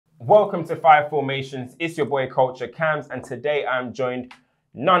Welcome to Five Formations. It's your boy Culture Cams, and today I'm joined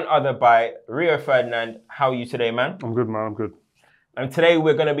none other by Rio Ferdinand. How are you today, man? I'm good, man. I'm good. And today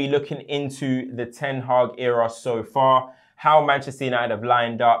we're going to be looking into the Ten Hag era so far, how Manchester United have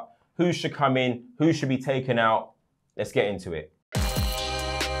lined up, who should come in, who should be taken out. Let's get into it.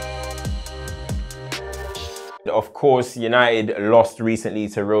 Of course, United lost recently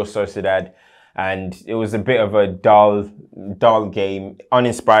to Real Sociedad, and it was a bit of a dull game,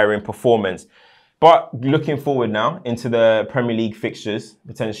 uninspiring performance. But looking forward now into the Premier League fixtures,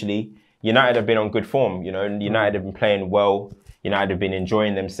 potentially, United have been on good form. You know, United have been playing well. United have been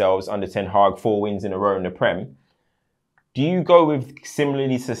enjoying themselves under Ten Hag, 4 wins in a row in the Prem. Do you go with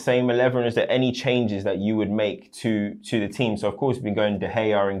similarly to the same 11? Is there any changes that you would make to the team? So, of course, we've been going De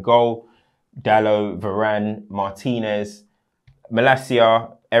Gea in goal, Dalot, Varane, Martinez,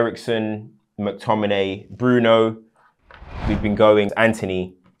 Malacia, Eriksen, McTominay, Bruno. We've been going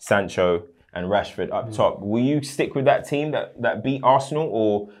Antony, Sancho, and Rashford up top. Will you stick with that team that beat Arsenal,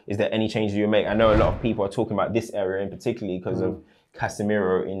 or is there any changes you make? I know a lot of people are talking about this area in particularly because of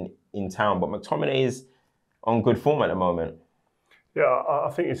Casemiro in town, but McTominay is on good form at the moment. Yeah,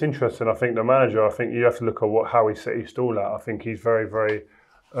 I think it's interesting. I think the manager, I think you have to look at how he set his stall at. I think he's very, very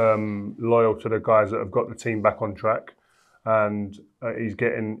loyal to the guys that have got the team back on track, and he's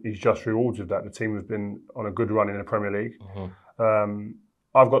getting his just rewards of that. The team has been on a good run in the Premier League.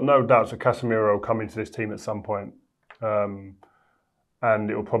 I've got no doubts that Casemiro will come into this team at some point, and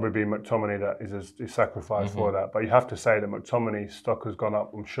it will probably be McTominay that is sacrificed for that. But you have to say that McTominay's stock has gone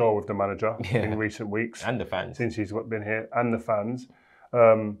up, I'm sure, with the manager in recent weeks. And the fans. Since he's been here, and the fans.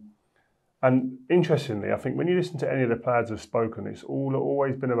 And interestingly, I think when you listen to any of the players who've spoken, it's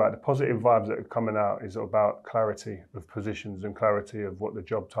always been about the positive vibes that are coming out is about clarity of positions and clarity of what the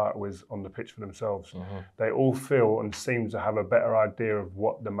job title is on the pitch for themselves. They all feel and seem to have a better idea of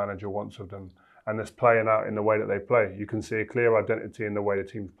what the manager wants of them. And it's playing out in the way that they play. You can see a clear identity in the way the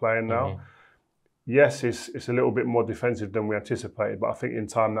team's playing now. Yes, it's a little bit more defensive than we anticipated, but I think in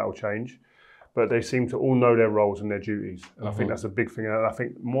time that will change. But they seem to all know their roles and their duties. And I think that's a big thing. And I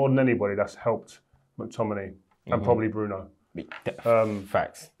think more than anybody, that's helped McTominay and probably Bruno.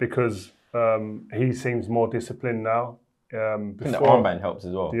 Facts. Because he seems more disciplined now. I think the armband helps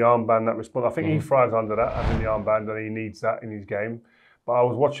as well. The armband, that response. I think he thrives under that, having the armband, and he needs that in his game. But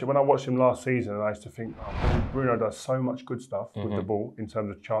when I watched him last season, and I used to think, Bruno does so much good stuff with the ball in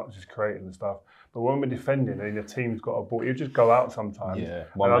terms of chances created and stuff. But when we're defending and the team's got a ball, you just go out sometimes. Yeah,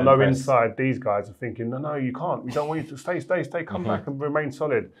 and I know inside these guys are thinking, no, you can't. We don't want you to stay, come back and remain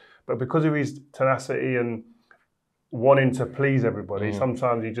solid. But because of his tenacity and wanting to please everybody,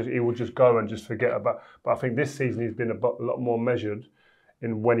 sometimes he will just go and just forget about. But I think this season he's been a lot more measured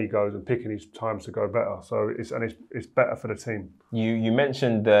in when he goes and picking his times to go better. So it's better for the team. You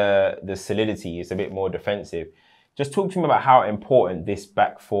mentioned the solidity is a bit more defensive. Just talk to me about how important this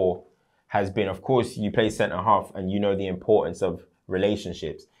back four has been. Of course, you play centre half and you know the importance of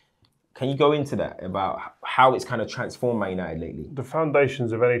relationships. Can you go into that about how it's kind of transformed Man United lately? The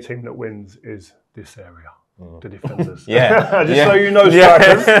foundations of any team that wins is this area, the defenders. So you know,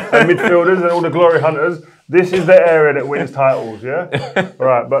 strikers and midfielders and all the glory hunters, this is the area that wins titles,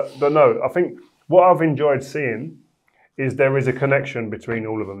 Right, but no, I think what I've enjoyed seeing is there is a connection between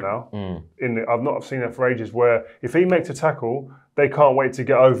all of them now. I've not seen it for ages where if he makes a tackle, they can't wait to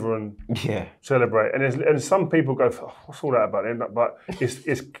get over and celebrate. And some people go, what's all that about? But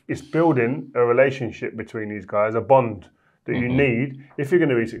it's building a relationship between these guys, a bond that you need if you're going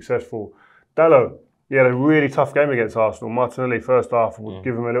to be successful. Dalot, he had a really tough game against Arsenal. Martinelli, first half, would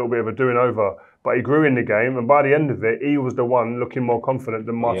give him a little bit of a doing over. But he grew in the game, and by the end of it, he was the one looking more confident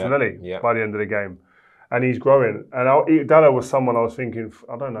than Martinelli by the end of the game. And he's growing. And Dalot was someone I was thinking,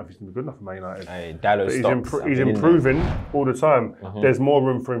 I don't know if he's going to be good enough for Man United. Hey, Dalot he's improving all the time. There's more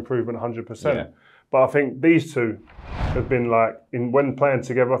room for improvement, 100%. But I think these two have been when playing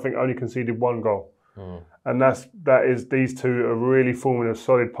together, I think only conceded 1 goal. And these two are really forming a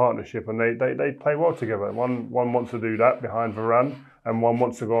solid partnership, and they play well together. One wants to do that behind Varane, and one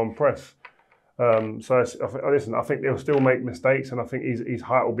wants to go on press. I think they'll still make mistakes, and I think his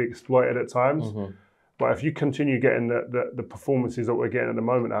height will be exploited at times. But if you continue getting the performances that we're getting at the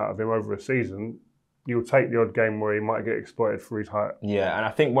moment out of him over a season, you'll take the odd game where he might get exploited for his height. Yeah, and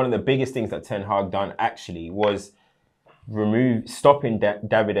I think one of the biggest things that Ten Hag done actually was stopping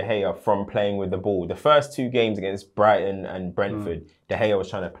David De Gea from playing with the ball. The first 2 games against Brighton and Brentford, De Gea was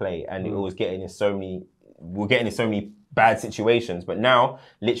trying to play, and it was getting in so many bad situations. But now,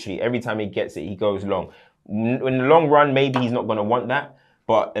 literally, every time he gets it, he goes long. In the long run, maybe he's not going to want that.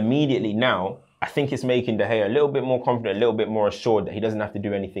 But immediately now, I think it's making De Gea a little bit more confident, a little bit more assured that he doesn't have to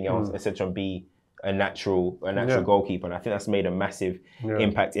do anything else except to be a natural goalkeeper. And I think that's made a massive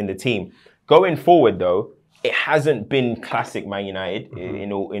impact in the team. Going forward, though, it hasn't been classic Man United,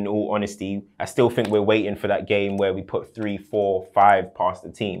 in all honesty. I still think we're waiting for that game where we put 3, 4, 5 past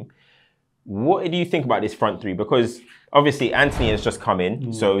the team. What do you think about this front three? Because obviously Antony has just come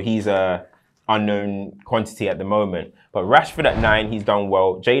in, so he's a unknown quantity at the moment. But Rashford at 9, he's done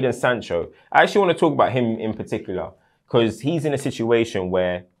well. Jadon Sancho, I actually want to talk about him in particular because he's in a situation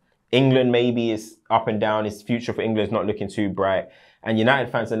where England maybe is up and down. His future for England is not looking too bright. And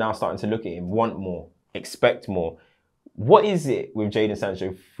United fans are now starting to look at him, want more, expect more. What is it with Jadon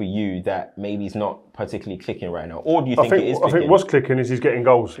Sancho for you that maybe he's not particularly clicking right now? Or do you think it is clicking? I think what's clicking is he's getting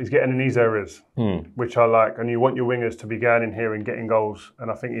goals. He's getting in these areas, which I like. And you want your wingers to be going in here and getting goals.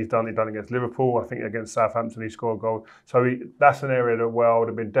 And I think he's done against Liverpool. I think against Southampton he scored a goal. So that's an area where I would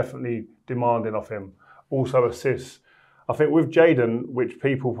have been definitely demanding of him. Also assists. I think with Jadon, which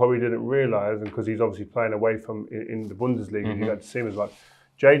people probably didn't realise, and because he's obviously playing away from in the Bundesliga, you got to see him as like,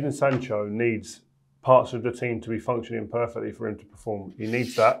 Jadon Sancho needs parts of the team to be functioning perfectly for him to perform. He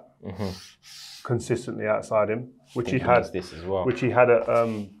needs that consistently outside him, which he had this as well. Which he had at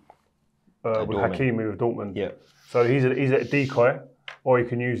with Hakimi with Dortmund. Yeah. So he's a decoy, or he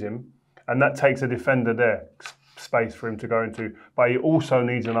can use him, and that takes a defender there, space for him to go into. But he also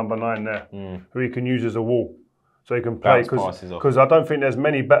needs a number 9 there, who he can use as a wall, so he can play. Because I don't think there's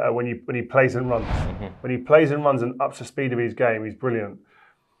many better when he plays and runs. When he plays and runs and ups the speed of his game, he's brilliant.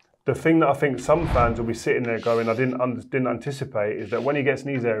 The thing that I think some fans will be sitting there going, I didn't anticipate, is that when he gets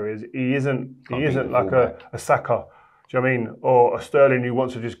in these areas, he isn't like a Saka, do you know what I mean? Or a Sterling who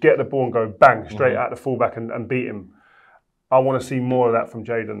wants to just get the ball and go bang straight at the fullback and beat him. I want to see more of that from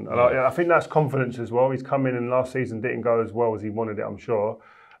Jadon. And I think that's confidence as well. He's come in and last season didn't go as well as he wanted it, I'm sure.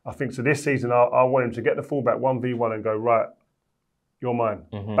 I think so this season I want him to get the fullback 1v1 and go, right, you're mine,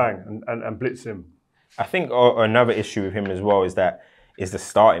 bang, and blitz him. I think another issue with him as well is the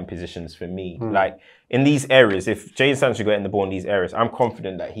starting positions for me. Like in these areas, if Jadon Sancho got in the ball in these areas, I'm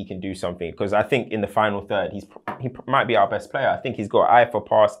confident that he can do something because I think in the final third, he might be our best player. I think he's got eye for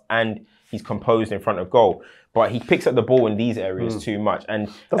pass and he's composed in front of goal. But he picks up the ball in these areas too much. And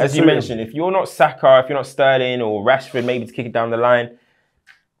as you mentioned, if you're not Saka, if you're not Sterling or Rashford, maybe to kick it down the line,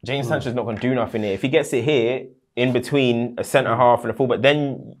 Jadon Sancho's not going to do nothing here. If he gets it here, in between a centre half and a fullback,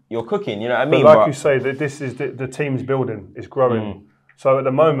 then you're cooking. You know what I mean? But like you say, this is the team's building. It's growing. So at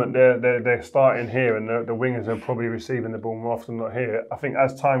the moment, they're starting here and the wingers are probably receiving the ball more often than not here. I think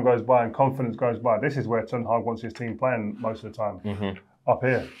as time goes by and confidence goes by, this is where Ten Hag wants his team playing most of the time. Up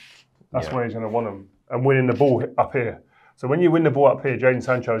here. That's where he's going to want them. And winning the ball up here. So when you win the ball up here, Jadon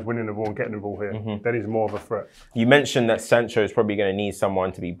Sancho is winning the ball and getting the ball here. Then he's more of a threat. You mentioned that Sancho is probably going to need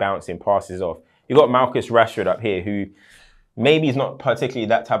someone to be bouncing passes off. You've got Marcus Rashford up here who maybe he's not particularly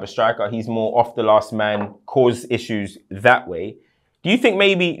that type of striker. He's more off the last man, cause issues that way. Do you think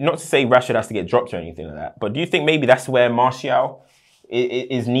maybe, not to say Rashford has to get dropped or anything like that, but do you think maybe that's where Martial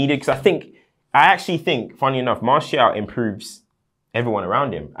is needed? Because I actually think, funny enough, Martial improves everyone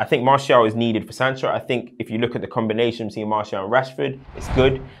around him. I think Martial is needed for Sancho. I think if you look at the combination between Martial and Rashford, it's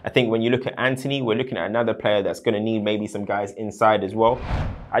good. I think when you look at Antony, we're looking at another player that's going to need maybe some guys inside as well.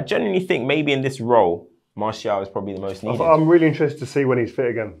 I genuinely think maybe in this role, Martial is probably the most needed. I'm really interested to see when he's fit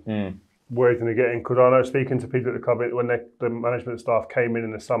again. Where he's going to get in, because I know speaking to people at the club, when the management staff came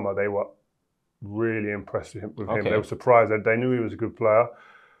in the summer, they were really impressed with him. They were surprised. They knew he was a good player,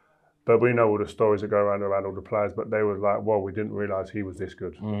 but we know all the stories that go around all the players, but they were like, well, we didn't realise he was this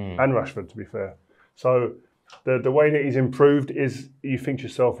good. And Rashford, to be fair. So the way that he's improved is, you think to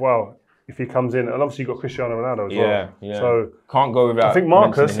yourself, wow, if he comes in, and obviously you've got Cristiano Ronaldo as well. Yeah. So can't go without. I think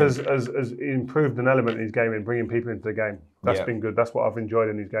Marcus has improved an element in his game in bringing people into the game. That's been good. That's what I've enjoyed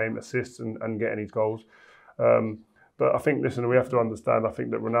in his game, assists and getting his goals. But I think, listen, we have to understand, I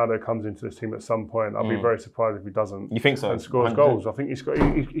think that Ronaldo comes into this team at some point. I'll be very surprised if he doesn't. You think so? And scores 100%. Goals. I think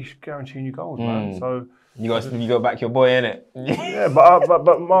he's guaranteeing you goals, man. So you go back your boy, innit? Yeah,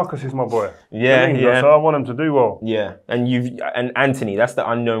 but Marcus is my boy. Yeah. So I want him to do well. Yeah, and Antony, that's the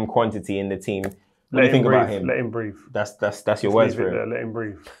unknown quantity in the team. What do you think about him? Let him breathe. That's your words for him. Let him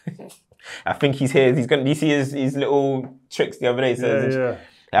breathe. I think he's here. He's gonna. Do you see his little tricks the other day? Yeah.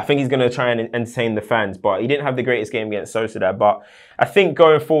 I think he's going to try and entertain the fans, but he didn't have the greatest game against Sociedad. But I think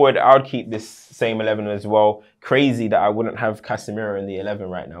going forward, I would keep this same 11 as well. Crazy that I wouldn't have Casemiro in the 11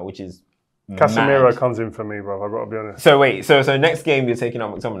 right now, which is Casemiro mad. Comes in for me, bro. I've got to be honest. So wait, so next game you're taking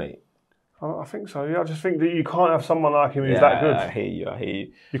on McTominay? I think so. Yeah, I just think that you can't have someone like him who's that good. I hear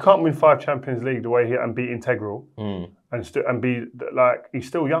you. You can't win 5 Champions League the way he and beat Integral, and be like, he's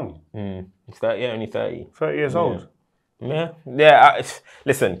still young. He's only 30. 30 years old. Yeah.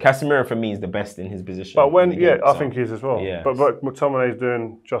 Listen, Casemiro for me is the best in his position. But I think he is as well. Yeah. But McTominay's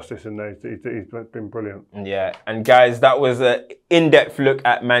doing justice in there. He's been brilliant. Yeah. And guys, that was an in-depth look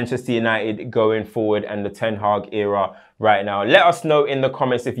at Manchester United going forward and the Ten Hag era right now. Let us know in the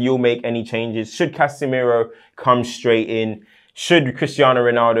comments if you'll make any changes. Should Casemiro come straight in? Should Cristiano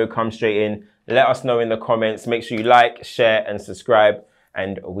Ronaldo come straight in? Let us know in the comments. Make sure you like, share, and subscribe.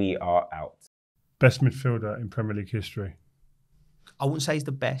 And we are out. Best midfielder in Premier League history. I wouldn't say he's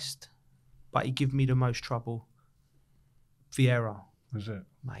the best, but he gave me the most trouble. Vieira. Was it?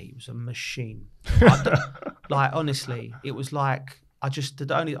 Mate, he was a machine. Like, honestly, it was like, I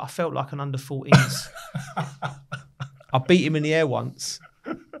felt like an under-14s. I beat him in the air once.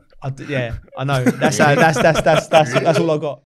 I know. That's all I got.